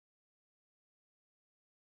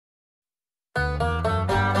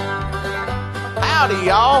Howdy,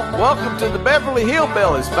 y'all. Welcome to the Beverly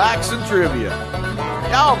Hillbillies Facts and Trivia.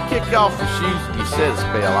 Y'all kick off your shoes and you said a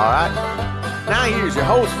spell, all right? Now here's your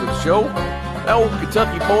host for the show, the old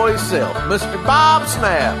Kentucky boy himself, Mr. Bob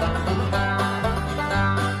Snap.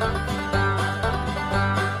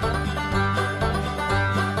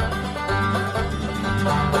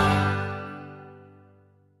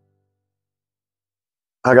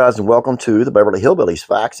 Hi guys, and welcome to the Beverly Hillbillies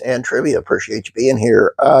Facts and Trivia. Appreciate you being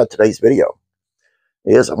here. Today's video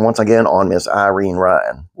is once again on Miss Irene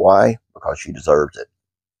Ryan. Why? Because she deserves it.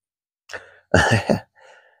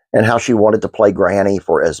 And how she wanted to play Granny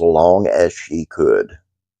for as long as she could.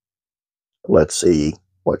 Let's see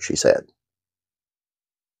what she said.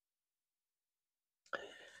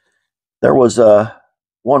 There was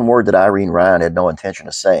one word that Irene Ryan had no intention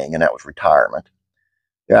of saying, and that was retirement.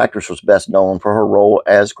 The actress was best known for her role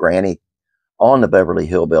as Granny on the Beverly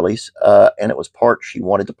Hillbillies, and it was part she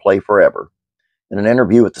wanted to play forever. In an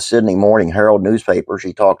interview with the Sydney Morning Herald newspaper,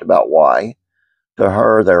 she talked about why, to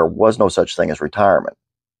her, there was no such thing as retirement.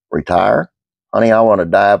 Retire? Honey, I want to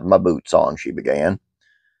die with my boots on, she began.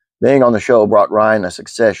 Being on the show brought Ryan the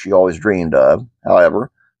success she always dreamed of.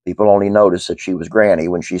 However, people only noticed that she was Granny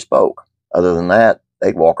when she spoke. Other than that,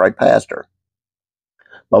 they'd walk right past her.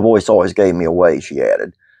 My voice always gave me away, she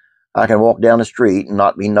added. I can walk down the street and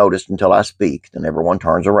not be noticed until I speak, then everyone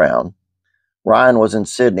turns around. Ryan was in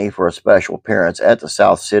Sydney for a special appearance at the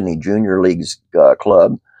South Sydney Junior League's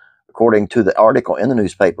club. According to the article in the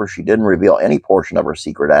newspaper, she didn't reveal any portion of her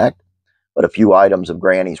secret act, but a few items of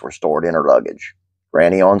Granny's were stored in her luggage.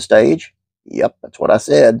 Granny on stage? Yep, that's what I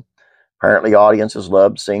said. Apparently audiences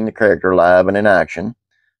loved seeing the character live and in action.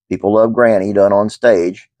 People love Granny done on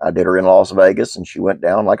stage. I did her in Las Vegas, and she went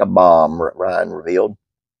down like a bomb, Ryan revealed.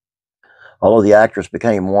 Although the actress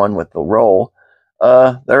became one with the role,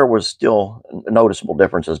 there was still noticeable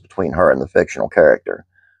differences between her and the fictional character.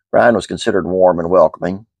 Ryan was considered warm and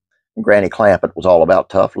welcoming, and Granny Clampett was all about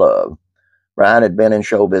tough love. Ryan had been in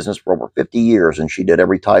show business for over 50 years, and she did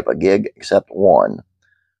every type of gig except one.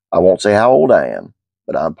 I won't say how old I am,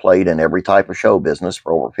 but I've played in every type of show business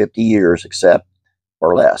for over 50 years except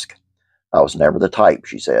burlesque. I was never the type,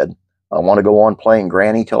 she said. I want to go on playing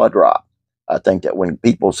Granny till I drop. I think that when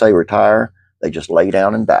people say retire, they just lay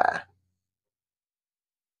down and die.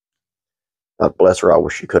 God bless her. I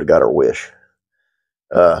wish she could have got her wish.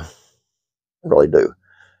 I really do.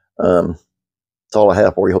 That's all I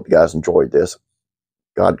have for you. Hope you guys enjoyed this.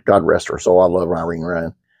 God rest her soul. I love Irene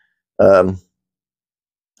Ryan.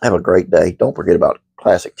 Have a great day. Don't forget about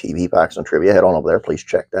classic TV facts and trivia. Head on over there. Please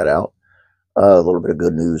check that out. A little bit of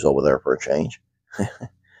good news over there for a change.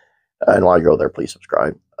 And while you're over there, please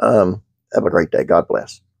subscribe. Have a great day. God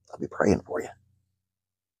bless. I'll be praying for you.